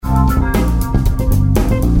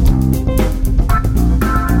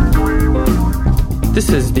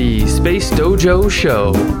This is the Space Dojo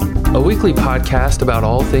Show, a weekly podcast about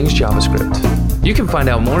all things JavaScript. You can find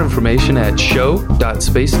out more information at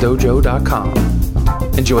show.spacedojo.com.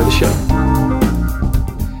 Enjoy the show.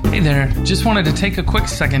 Hey there, just wanted to take a quick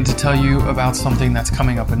second to tell you about something that's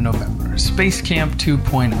coming up in November, Space Camp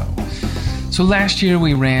 2.0. So last year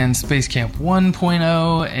we ran Space Camp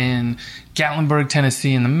 1.0 in Gatlinburg,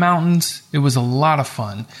 Tennessee in the mountains. It was a lot of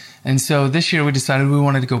fun. And so this year we decided we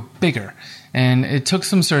wanted to go bigger. And it took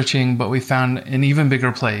some searching, but we found an even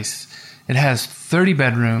bigger place. It has 30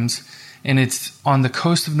 bedrooms, and it's on the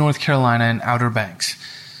coast of North Carolina in Outer Banks.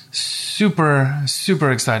 Super,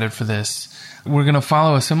 super excited for this. We're going to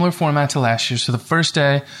follow a similar format to last year. So the first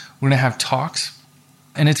day, we're going to have talks,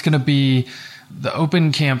 and it's going to be the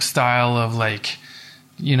open camp style of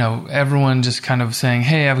everyone just kind of saying,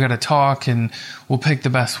 hey, I've got a talk, and we'll pick the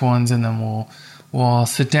best ones, and then we'll all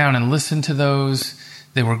sit down and listen to those.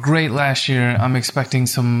 They were great last year. I'm expecting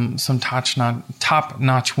some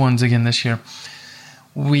top-notch ones again this year.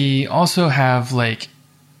 We also have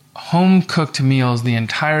home-cooked meals the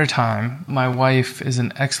entire time. My wife is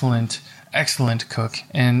an excellent cook,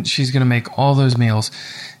 and she's going to make all those meals.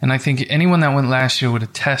 And I think anyone that went last year would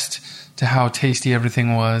attest to how tasty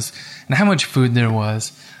everything was and how much food there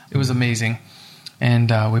was. It was amazing,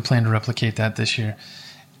 and we plan to replicate that this year.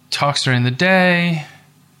 Talks during the day,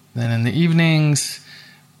 then in the evenings,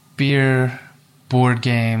 beer, board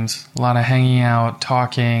games, a lot of hanging out,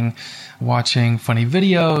 talking, watching funny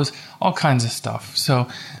videos, all kinds of stuff. So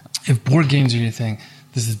if board games are your thing,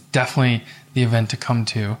 this is definitely the event to come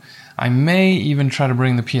to. I may even try to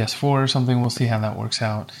bring the PS4 or something. We'll see how that works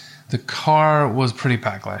out. The car was pretty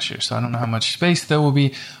packed last year, so I don't know how much space there will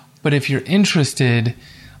be. But if you're interested,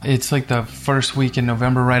 it's the first week in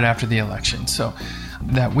November right after the election. So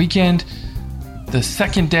that weekend, the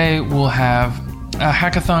second day, we'll have a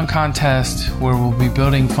hackathon contest where we'll be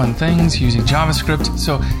building fun things using JavaScript.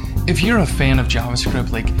 So if you're a fan of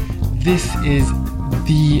JavaScript, this is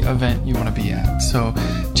the event you want to be at. So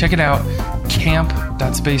check it out,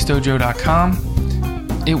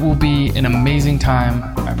 camp.spacedojo.com. It will be an amazing time.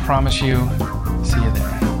 I promise you. See you there.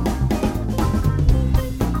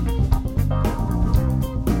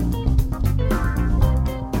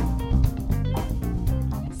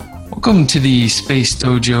 Welcome to the Space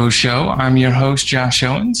Dojo Show. I'm your host, Josh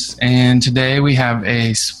Owens, and today we have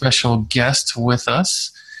a special guest with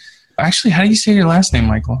us. Actually, how do you say your last name,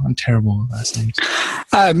 Michael? I'm terrible with last names.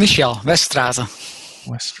 Michel Weststraße.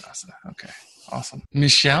 Weststraße. Okay, awesome.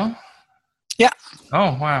 Michel? Yeah.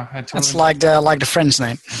 Oh, wow. That's like the French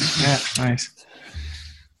name. Yeah, nice.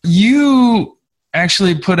 You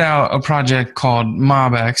actually put out a project called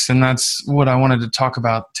MobX, and that's what I wanted to talk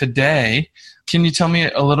about today. Can you tell me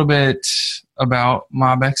a little bit about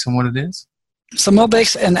MobX and what it is? So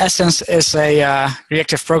MobX, in essence, is a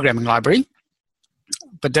reactive programming library.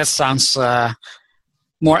 But that sounds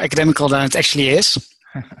more academical than it actually is.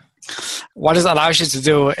 What it allows you to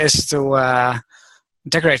do is to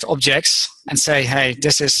decorate objects and say, hey,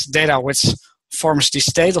 this is data which forms the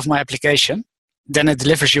state of my application. Then it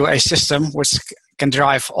delivers you a system which can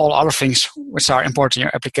derive all other things which are important in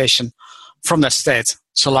your application from that state.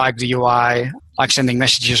 So like the UI, like sending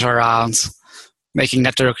messages around, making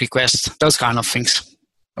network requests, those kind of things.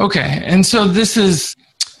 Okay, and so this is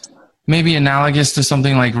maybe analogous to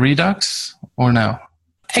something like Redux, or no?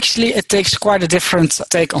 Actually, it takes quite a different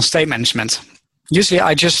take on state management. Usually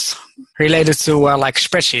I just relate it to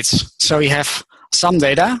spreadsheets. So you have some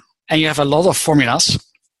data and you have a lot of formulas.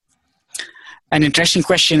 An interesting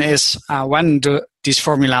question is when do these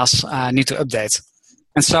formulas need to update?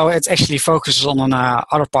 And so it actually focuses on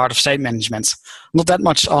another part of state management. Not that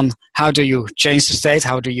much on how do you change the state,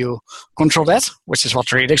 how do you control that, which is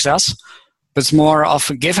what Redux does. But it's more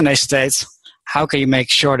of, given a state, how can you make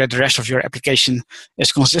sure that the rest of your application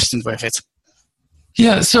is consistent with it?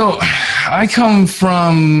 Yeah, so I come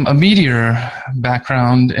from a Meteor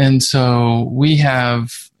background, and so we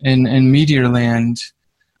have in Meteor land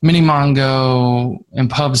Minimongo and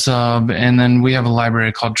PubSub, and then we have a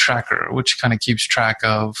library called Tracker, which kind of keeps track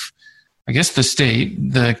of, I guess, the state,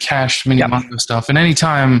 the cached Minimongo stuff. And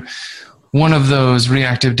anytime one of those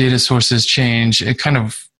reactive data sources change, it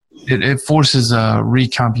forces a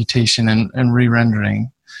recomputation and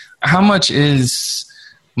re-rendering. How much is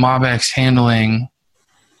MobX handling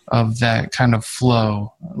of that kind of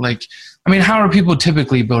flow? How are people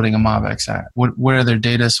typically building a MobX at? Where are their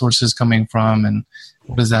data sources coming from, and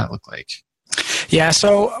what does that look like? Yeah,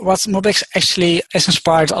 so what MobX actually is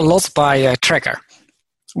inspired a lot by Tracker.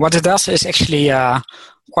 What it does is actually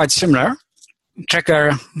quite similar.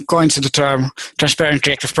 Tracker coined the term transparent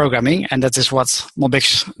reactive programming, and that is what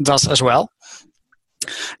MobX does as well.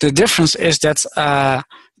 The difference is that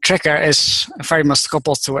Tracker is very much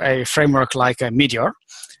coupled to a framework like a Meteor,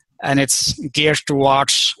 and it's geared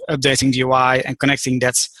towards updating the UI and connecting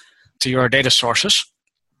that to your data sources.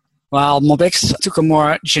 While Mobix took a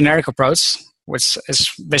more generic approach, which is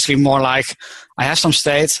basically more like I have some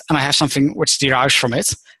state and I have something which derives from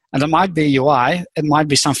it. And it might be UI, it might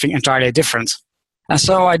be something entirely different. And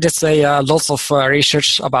so I did a lot of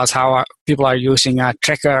research about how people are using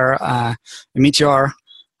Tracker, Meteor,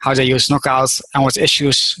 how they use Knockout, and what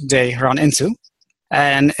issues they run into.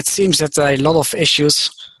 And it seems that a lot of issues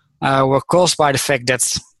were caused by the fact that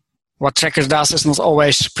what Tracker does is not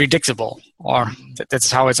always predictable, or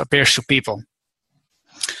that's how it appears to people.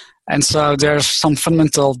 And so there's some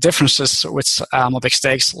fundamental differences which Mobix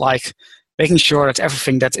takes, like making sure that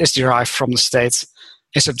everything that is derived from the state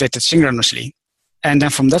is updated synchronously. And then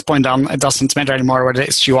from that point on, it doesn't matter anymore whether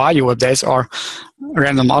it's UI you update or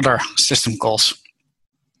random other system calls.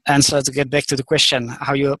 And so to get back to the question,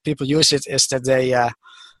 how people use it is that they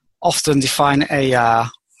often define a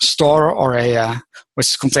store or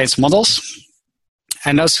which contains models,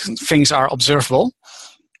 and those things are observable.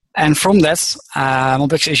 And from that,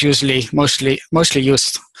 Mobix is usually mostly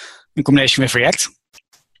used in combination with React.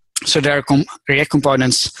 So there are React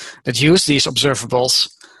components that use these observables,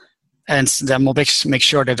 and then Mobix makes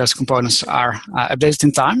sure that those components are updated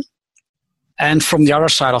in time. And from the other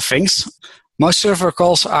side of things, most server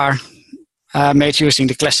calls are made using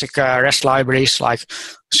the classic REST libraries like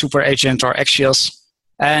SuperAgent or Axios.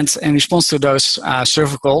 And in response to those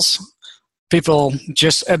server calls, people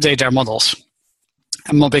just update their models.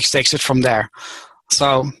 And Mobix takes it from there.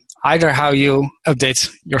 So either how you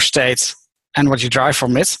update your state and what you derive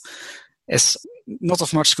from it is not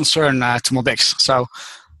of much concern to Mobix. So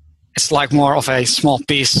it's like more of a small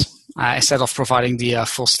piece instead of providing the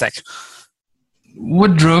full stack.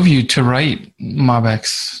 What drove you to write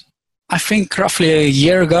Mobix? I think roughly a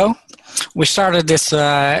year ago, we started this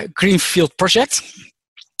Greenfield project.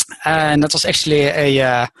 And that was actually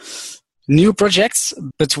a new project,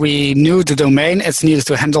 but we knew the domain it needed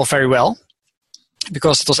to handle very well,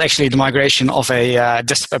 because it was actually the migration of a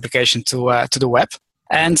desktop application to the web.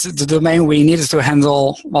 And the domain we needed to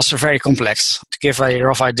handle was very complex. To give a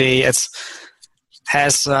rough idea, it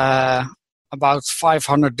has about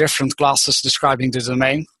 500 different classes describing the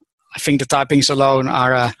domain. I think the typings alone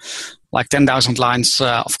are like 10,000 lines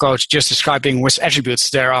of code just describing which attributes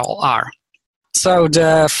there all are. So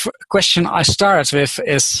the question I started with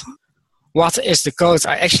is, what is the code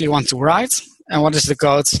I actually want to write, and what is the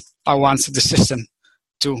code I want the system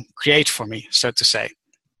to create for me, so to say.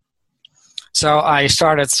 So I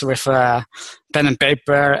started with pen and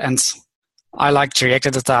paper, and I liked React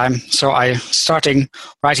at the time, so I started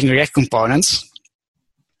writing React components.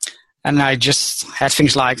 And I just had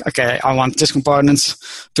things like, okay, I want this component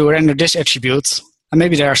to render this attribute, and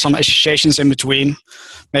maybe there are some associations in between.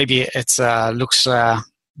 Maybe it looks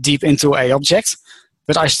deep into a object,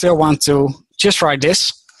 but I still want to just write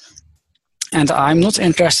this. And I'm not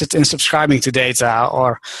interested in subscribing to data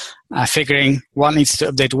or figuring what needs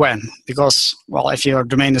to update when, because, well, if your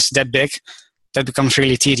domain is that big, that becomes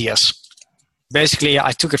really tedious. Basically,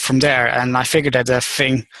 I took it from there, and I figured that the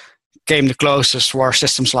thing came the closest were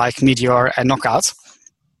systems like Meteor and Knockout,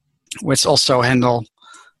 which also handle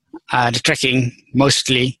the tracking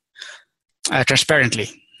mostly transparently,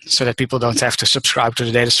 so that people don't have to subscribe to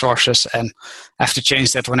the data sources and have to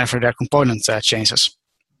change that whenever their component changes.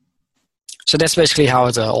 So that's basically how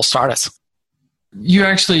it all started. You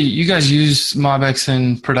guys use Mobix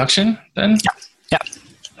in production then? Yeah.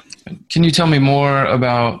 Can you tell me more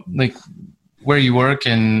about like where you work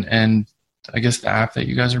and I guess the app that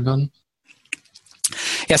you guys are building?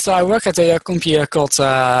 Yeah, so I work at a company called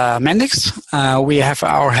Mendix. We have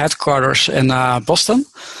our headquarters in Boston,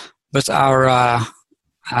 but our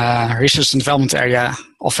research and development area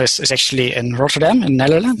office is actually in Rotterdam, in the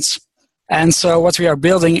Netherlands. And so what we are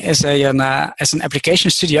building is an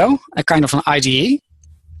application studio, a kind of an IDE,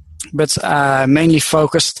 but mainly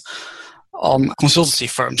focused on consultancy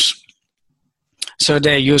firms. So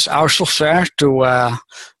they use our software to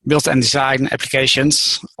build and design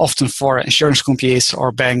applications, often for insurance companies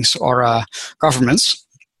or banks or governments.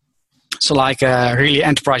 So like really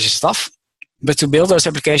enterprise stuff. But to build those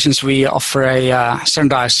applications, we offer a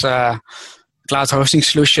standardized cloud hosting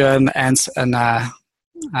solution and a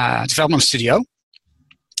development studio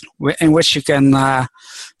in which you can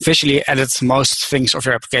visually edit most things of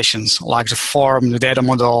your applications, like the form, the data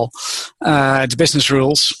model, the business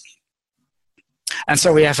rules. And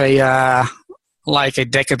so we have a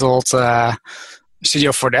decade-old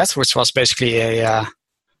studio for that, which was basically a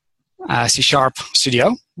C#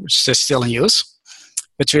 studio, which is still in use.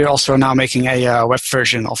 But we're also now making a web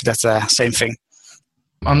version of that same thing.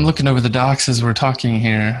 I'm looking over the docs as we're talking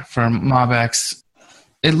here for MobX.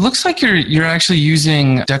 It looks like you're actually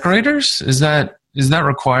using decorators. Is that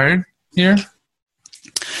required here?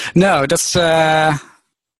 No, that's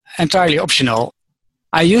entirely optional.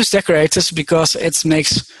 I use decorators because it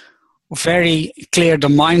makes very clear the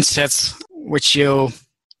mindset which you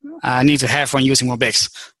need to have when using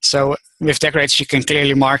MobX. So with decorators, you can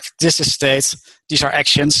clearly mark this is state, these are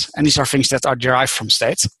actions, and these are things that are derived from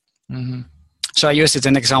state. Mm-hmm. So I use it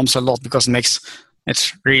in examples a lot because it makes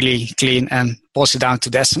it really clean and boils it down to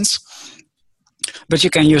the essence. But you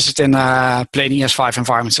can use it in plain ES5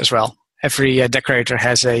 environments as well. Every decorator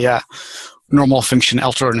has a normal function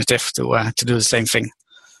alternative to do the same thing.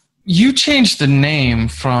 You changed the name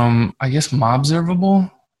from, I guess,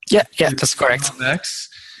 Mobservable? Yeah, that's correct. MobX.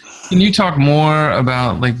 Can you talk more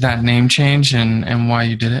about like that name change and why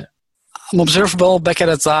you did it? Mobservable back at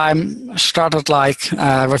the time started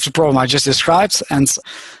with the problem I just described, and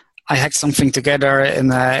I hacked something together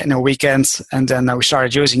in a weekend, and then we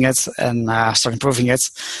started using it and started improving it,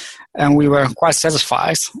 and we were quite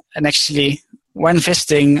satisfied. And actually, when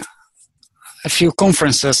visiting a few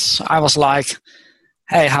conferences, I was like,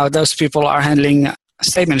 hey, how those people are handling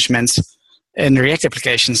state management in React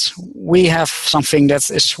applications. We have something that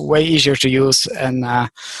is way easier to use and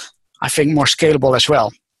I think more scalable as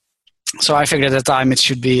well. So I figured at the time it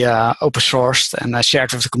should be open sourced and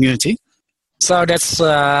shared with the community. So that's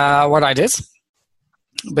what I did.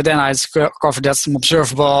 But then I discovered that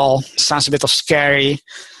Mobservable sounds a bit of scary.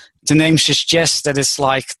 The name suggests that it's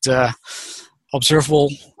like the observable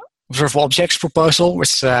objects proposal,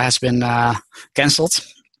 which has been cancelled.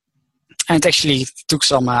 And it actually took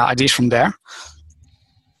some ideas from there.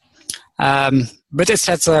 But it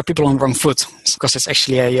set people on the wrong foot because it's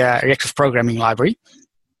actually a reactive programming library.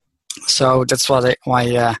 So that's why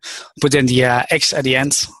I put in the X at the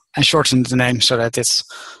end and shortened the name so that it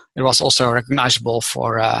was also recognizable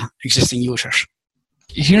for existing users.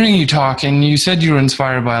 Hearing you talk, and you said you were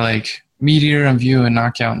inspired by like Meteor and Vue and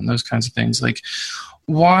Knockout and those kinds of things. Like,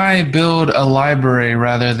 why build a library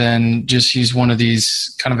rather than just use one of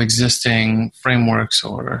these kind of existing frameworks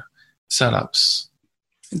or setups?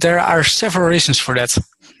 There are several reasons for that.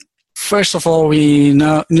 First of all, we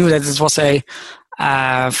knew that it was a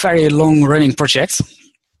very long-running project,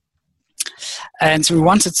 and we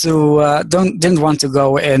wanted to didn't want to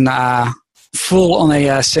go in full on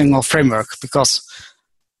a single framework, because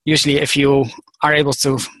usually if you are able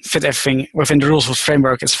to fit everything within the rules of the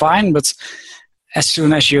framework, it's fine. But as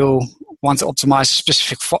soon as you want to optimize a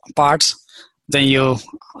specific part, then you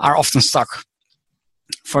are often stuck.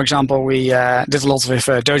 For example, we did a lot with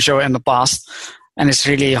Dojo in the past, and it's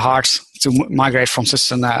really hard to migrate from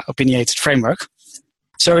such an opinionated framework.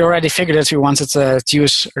 So we already figured that we wanted to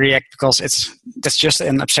use React because that's just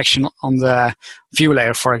an abstraction on the view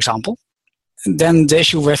layer, for example. And then the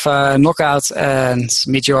issue with Knockout and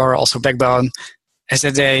Meteor, also Backbone, is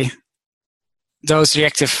that those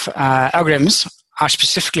reactive algorithms are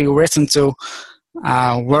specifically written to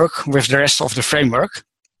work with the rest of the framework,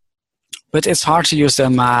 but it's hard to use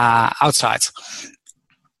them outside.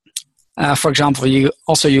 For example, you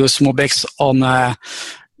also use MobX on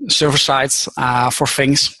server sides for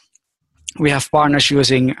things. We have partners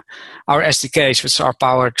using our SDKs, which are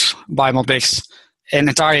powered by MobX, in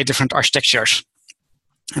entirely different architectures.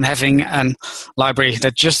 And having a library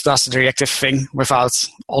that just does the reactive thing without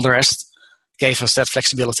all the rest gave us that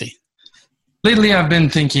flexibility. Lately, I've been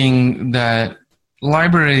thinking that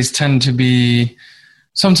libraries tend to be,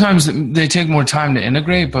 sometimes they take more time to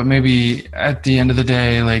integrate, but maybe at the end of the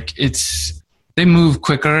day, like they move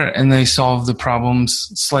quicker and they solve the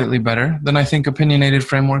problems slightly better than I think opinionated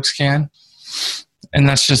frameworks can. And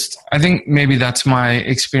that's just, I think maybe that's my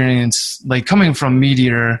experience, like coming from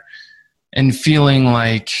Meteor and feeling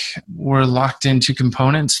like we're locked into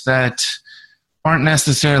components that aren't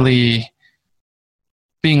necessarily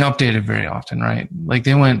being updated very often, right? Like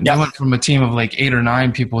they went from a team of like 8 or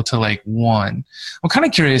 9 people to like 1. I'm kind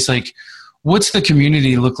of curious, like, what's the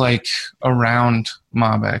community look like around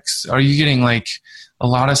MobX? Are you getting like a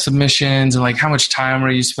lot of submissions, and like how much time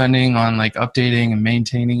are you spending on like updating and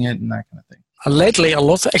maintaining it and that kind of thing? Lately, a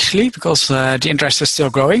lot actually, because the interest is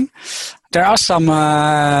still growing. There are some,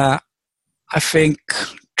 I think,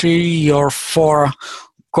 3 or 4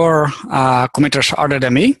 core committers other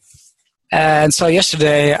than me. And so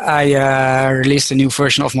yesterday I released a new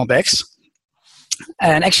version of MobX.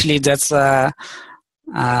 And actually that's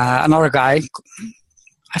another guy,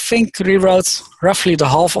 I think, rewrote roughly the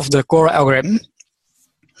half of the core algorithm.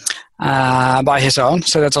 by his own.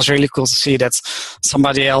 So that was really cool to see that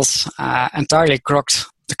somebody else entirely crocked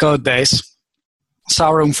the code base, saw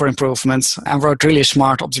room for improvement, and wrote really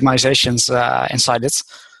smart optimizations inside it,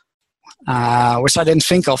 which I didn't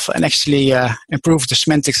think of, and actually improved the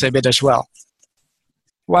semantics a bit as well.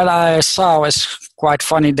 What I saw is quite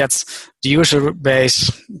funny that the user base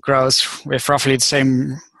grows with roughly the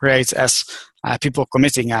same rate as people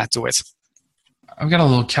committing to it. I've got a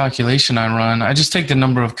little calculation I run. I just take the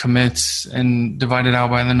number of commits and divide it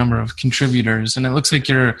out by the number of contributors, and it looks like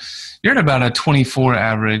you're at about a 24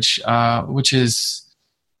 average, which is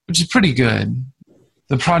pretty good.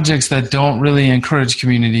 The projects that don't really encourage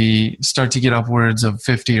community start to get upwards of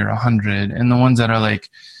 50 or 100, and the ones that are like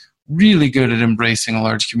really good at embracing a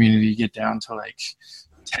large community get down to like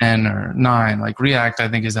 10 or 9. Like React, I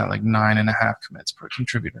think, is at like 9.5 commits per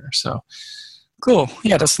contributor. So cool.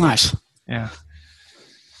 Yeah, that's nice. Yeah.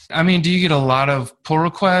 I mean, do you get a lot of pull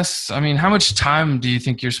requests? I mean, how much time do you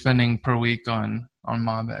think you're spending per week on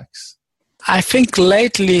MobX? I think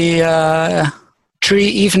lately 3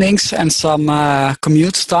 evenings and some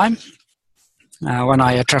commute time when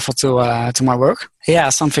I travel to my work. Yeah,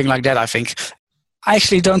 something like that, I think. I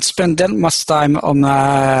actually don't spend that much time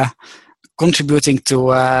on contributing to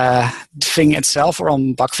the thing itself or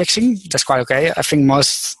on bug fixing. That's quite okay. I think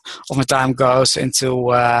most of my time goes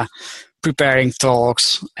into preparing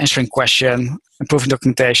talks, answering questions, improving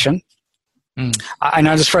documentation. I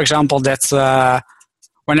noticed, for example, that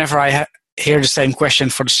whenever I hear the same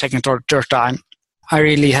question for the second or third time, I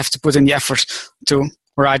really have to put in the effort to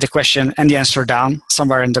write the question and the answer down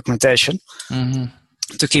somewhere in documentation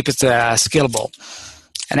to keep it scalable.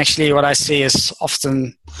 And actually what I see is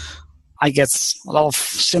often I get a lot of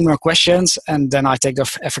similar questions, and then I take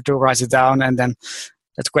the effort to write it down, and then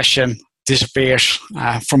that question disappears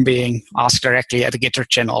from being asked directly at the GitHub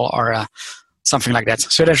channel or something like that.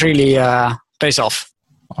 So that really pays off.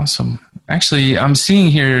 Awesome. Actually, I'm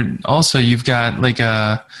seeing here also you've got like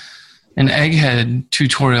an Egghead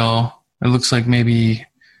tutorial. It looks like maybe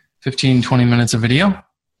 15, 20 minutes of video.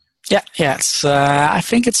 Yeah. It's I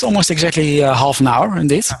think it's almost exactly half an hour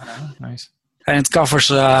indeed. Nice. And it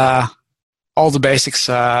covers all the basics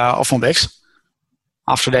of MobX.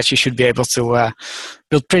 After that, you should be able to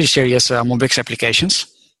build pretty serious MobX applications.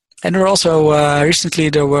 And recently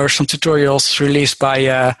there were some tutorials released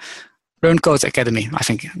by Learn Code Academy, I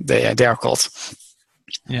think they are called.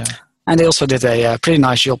 Yeah. And they also did a pretty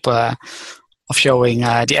nice job of showing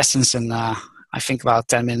the essence in, I think, about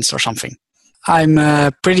 10 minutes or something.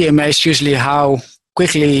 I'm pretty amazed usually how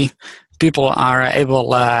quickly people are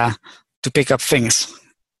able to pick up things.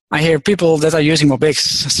 I hear people that are using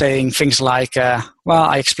MobX saying things like, well,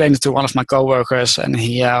 I explained it to one of my coworkers and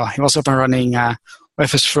he was up and running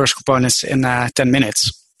with his first components in 10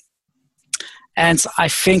 minutes. And I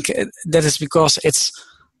think that is because it's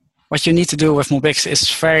what you need to do with MobX is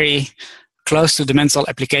very close to the mental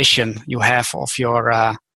application you have of your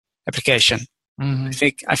application. I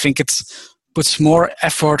think it puts more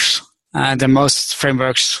effort than most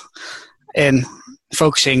frameworks in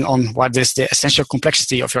focusing on what is the essential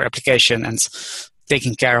complexity of your application and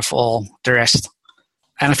taking care of all the rest.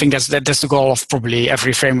 And I think that's the goal of probably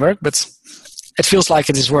every framework, but it feels like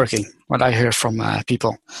it is working, what I hear from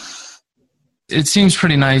people. It seems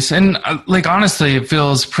pretty nice. And like, honestly, it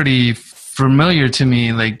feels pretty familiar to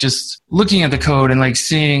me, like just looking at the code and like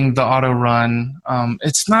seeing the auto run.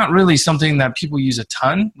 It's not really something that people use a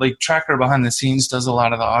ton. Like Tracker behind the scenes does a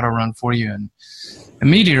lot of the auto run for you in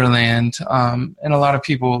Meteorland. And a lot of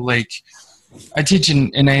people, like, I teach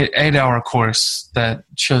an 8-hour course that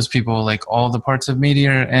shows people like all the parts of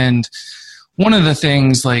Meteor. And one of the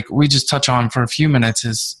things like we just touch on for a few minutes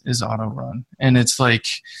is auto run. And it's like,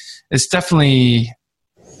 it's definitely,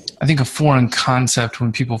 I think, a foreign concept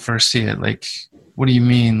when people first see it. Like, what do you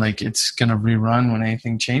mean? Like, it's going to rerun when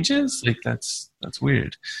anything changes? Like, that's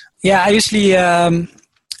weird. Yeah, I usually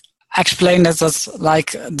explain that's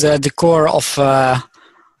like the core of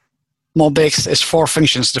MobX is 4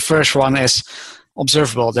 functions. The first one is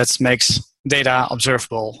observable. That makes data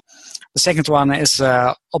observable. The second one is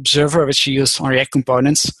observer, which you use on React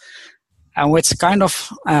components, and which kind of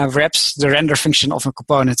wraps the render function of a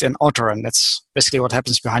component in autorun. That's basically what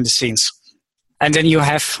happens behind the scenes. And then you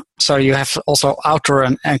have also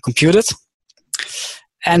autorun and computed.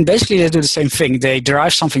 And basically they do the same thing. They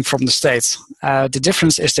derive something from the state. The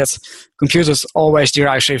difference is that computed always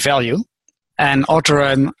derives a value, and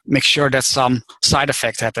autorun makes sure that some side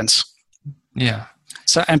effect happens. Yeah.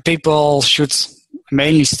 So, and people should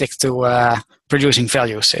mainly stick to producing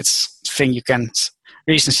values. It's a thing you can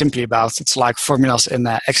reason simply about. It's like formulas in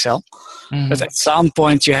Excel. Mm-hmm. But at some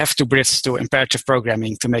point, you have to bridge to imperative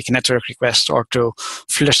programming to make a network request or to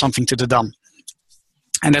flush something to the DOM.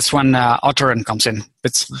 And that's when autorun comes in.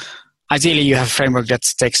 But ideally, you have a framework that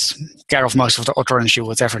takes care of most of the autoruns you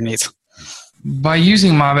would ever need. By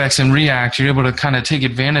using MobX and React, you're able to kind of take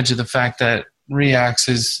advantage of the fact that React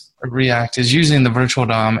is using the virtual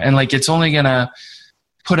DOM, and like it's only going to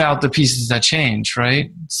put out the pieces that change,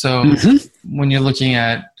 right? So when you're looking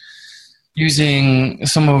at using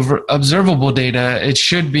some of observable data, it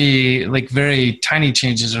should be like very tiny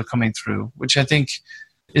changes are coming through, which I think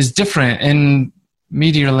is different. In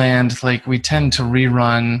Meteorland, like we tend to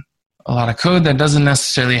rerun a lot of code that doesn't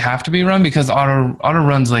necessarily have to be run because auto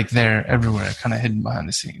runs like there everywhere, kind of hidden behind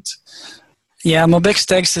the scenes. Yeah, MobX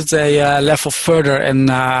takes it a level further in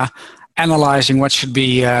analyzing what should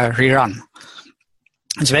be rerun.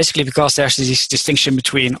 It's basically because there's this distinction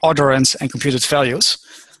between autoruns and computed values.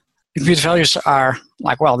 Computed values are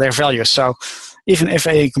they're values. So even if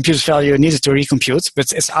a computed value needed to recompute,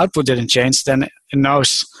 but its output didn't change, then it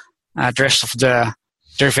knows the rest of the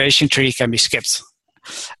derivation tree can be skipped.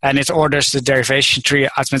 And it orders the derivation tree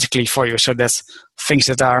automatically for you so that things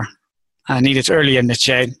that are needed early in the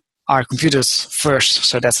chain are computed first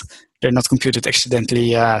so that they're not computed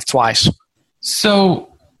accidentally twice. So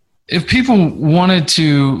if people wanted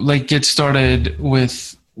to get started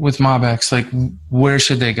with MobX, where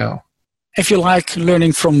should they go? If you like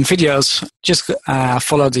learning from videos, just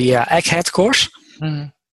follow the Egghead course. Mm-hmm.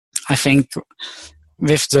 I think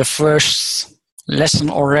with the first lesson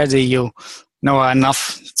already, you know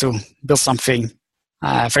enough to build something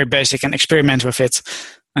very basic and experiment with it,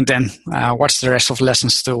 and then watch the rest of the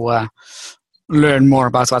lessons to learn more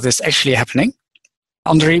about what is actually happening.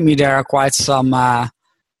 On the README, there are quite some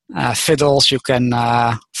fiddles you can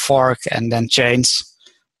fork and then change.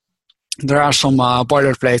 There are some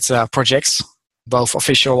boilerplate projects, both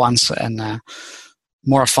official ones and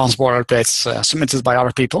more advanced boilerplates submitted by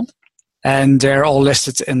other people. And they're all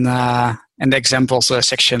listed in the examples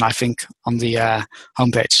section, I think, on the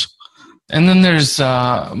homepage. And then there's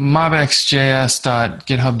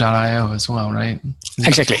mobxjs.github.io as well, right?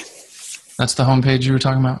 Exactly. That's the homepage you were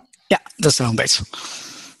talking about? Yeah, that's the homepage.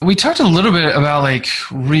 We talked a little bit about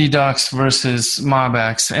Redux versus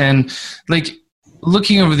MobX, and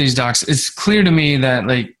looking over these docs, it's clear to me that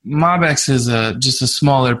MobX is just a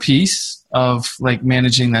smaller piece of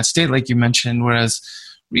managing that state, like you mentioned, whereas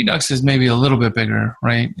Redux is maybe a little bit bigger,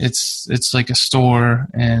 right? It's like a store,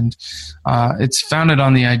 and it's founded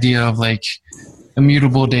on the idea of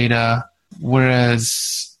immutable data,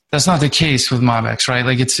 whereas that's not the case with MobX, right?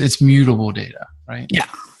 It's mutable data, right? Yeah,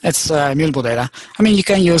 it's immutable data. I mean, you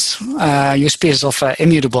can use pieces of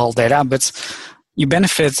immutable data, but you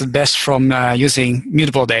benefit best from using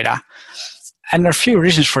mutable data. And there are a few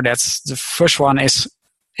reasons for that. The first one is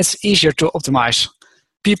it's easier to optimize.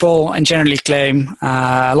 People generally claim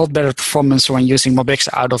a lot better performance when using MobX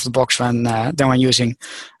out of the box than when using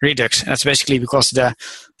Redux. And that's basically because the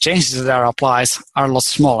changes that are applied are a lot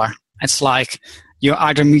smaller. It's like you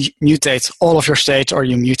either mutate all of your state or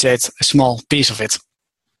you mutate a small piece of it.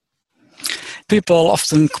 People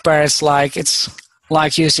often compare it's like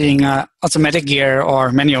using automatic gear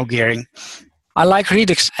or manual gearing. I like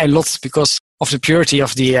Redux a lot because of the purity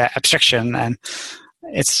of the abstraction, and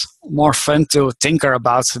it's more fun to tinker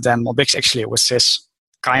about than MobX actually, which is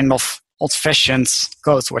kind of old-fashioned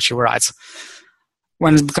code what you write.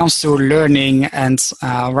 When it comes to learning and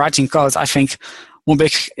writing code, I think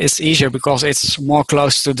MobX is easier because it's more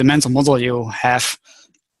close to the mental model you have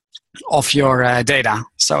of your data.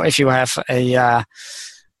 So if you have a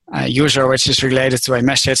user which is related to a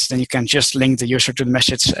message, then you can just link the user to the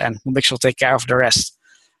message and MobX will take care of the rest.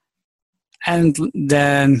 And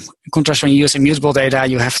then, in contrast, when you use immutable data,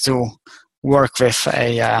 you have to work with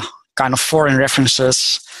a kind of foreign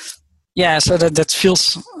references. Yeah, so that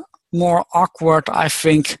feels more awkward, I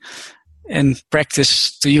think, in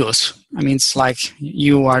practice to use. I mean, it's like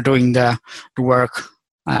you are doing the work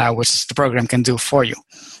which the program can do for you.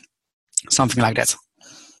 Something like that.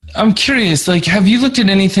 I'm curious, have you looked at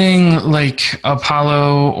anything like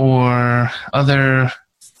Apollo or other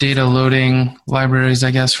data loading libraries, I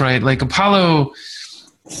guess, right? Apollo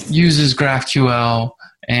uses GraphQL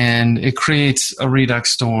and it creates a Redux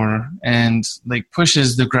store and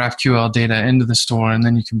pushes the GraphQL data into the store, and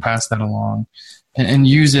then you can pass that along and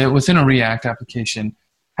use it within a React application.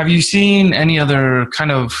 Have you seen any other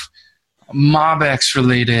kind of MobX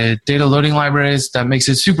related data loading libraries that makes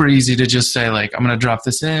it super easy to just say I'm going to drop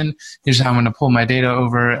this in, here's how I'm going to pull my data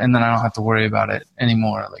over, and then I don't have to worry about it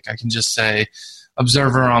anymore. I can just say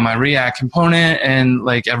observer on my React component and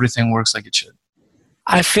everything works like it should?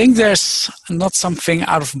 I think there's not something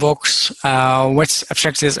out of box which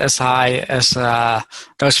abstracted as high as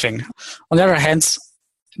those things. On the other hand,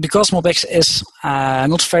 because MobX is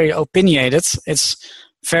not very opinionated, it's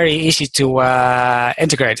very easy to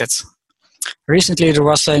integrate it. Recently, there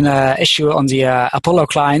was an issue on the Apollo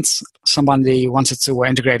client. Somebody wanted to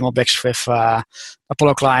integrate MobX with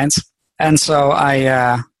Apollo client, and so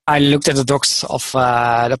I looked at the docs of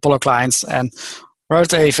the Apollo clients and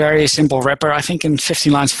wrote a very simple wrapper, I think in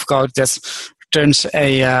 15 lines of code, that turns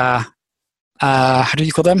a, how do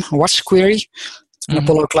you call them? A watch query, an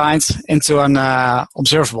Apollo client, into an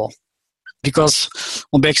observable. Because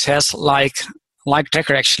MobX has, like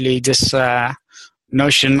Tracker actually, this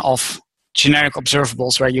notion of generic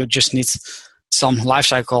observables where you just need some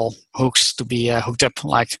lifecycle hooks to be hooked up,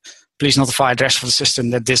 like please notify the rest of the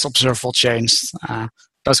system that this observable changed,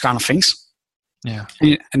 those kind of things. Yeah.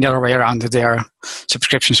 And the other way around, that their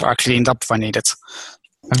subscriptions are cleaned up when needed.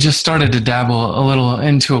 I've just started to dabble a little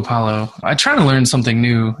into Apollo. I try to learn something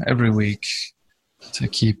new every week to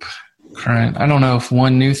keep current. I don't know if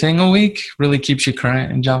one new thing a week really keeps you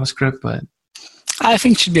current in JavaScript, but I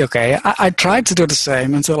think it should be okay. I tried to do the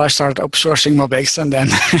same until I started open sourcing MobX, and then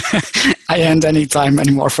I hadn't any time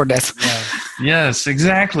anymore for that. Yeah. Yes,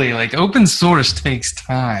 exactly. Like open source takes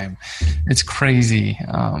time. It's crazy.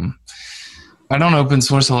 I don't open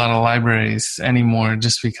source a lot of libraries anymore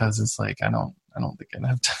just because it's like I don't think I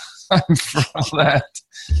have time for all that.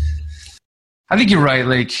 I think you're right.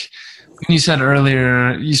 Like when you said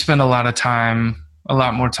earlier, you spend a lot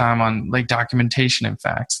more time on like documentation and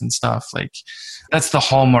facts and stuff. Like that's the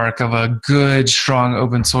hallmark of a good, strong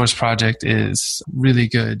open source project is really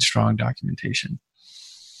good, strong documentation.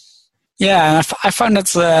 Yeah, I find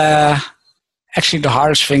that's actually the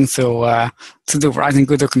hardest thing to do, writing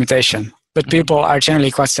good documentation. But people are generally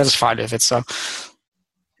quite satisfied with it, so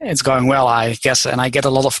it's going well, I guess. And I get a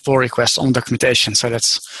lot of pull requests on documentation, so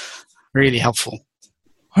that's really helpful.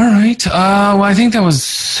 All right. Well, I think that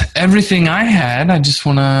was everything I had. I just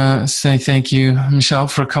want to say thank you, Michel,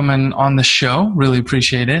 for coming on the show. Really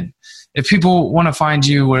appreciate it. If people want to find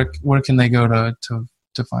you, where can they go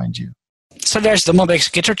to find you? So there's the MobX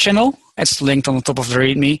GitHub channel. It's linked on the top of the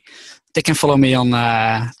README. They can follow me on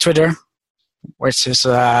Twitter, which is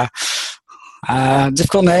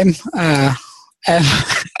difficult name, and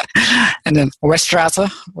then Westrater,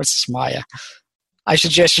 which is my. I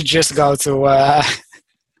suggest you just go to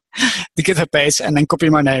the GitHub page and then copy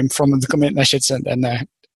my name from the commit message, and then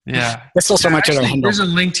yeah, that's also my Twitter handle. There's a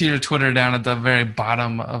link to your Twitter down at the very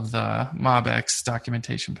bottom of the MobX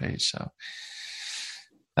documentation page, so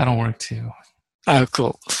that'll work too. Oh,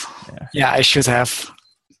 cool. Yeah, I should have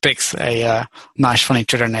picked a nice, funny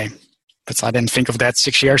Twitter name. But I didn't think of that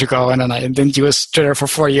 6 years ago, and then I didn't use Twitter for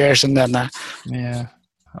 4 years, and then... Yeah.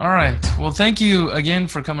 All right. Well, thank you again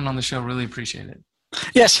for coming on the show. Really appreciate it.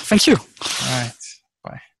 Yes, thank you. All right.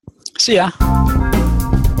 Bye. See ya.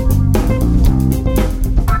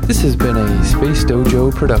 This has been a Space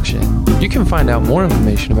Dojo production. You can find out more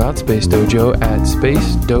information about Space Dojo at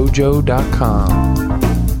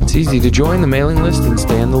spacedojo.com. It's easy to join the mailing list and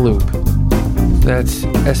stay in the loop. That's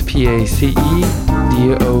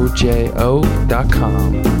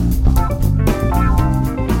SPACEDOJO.com.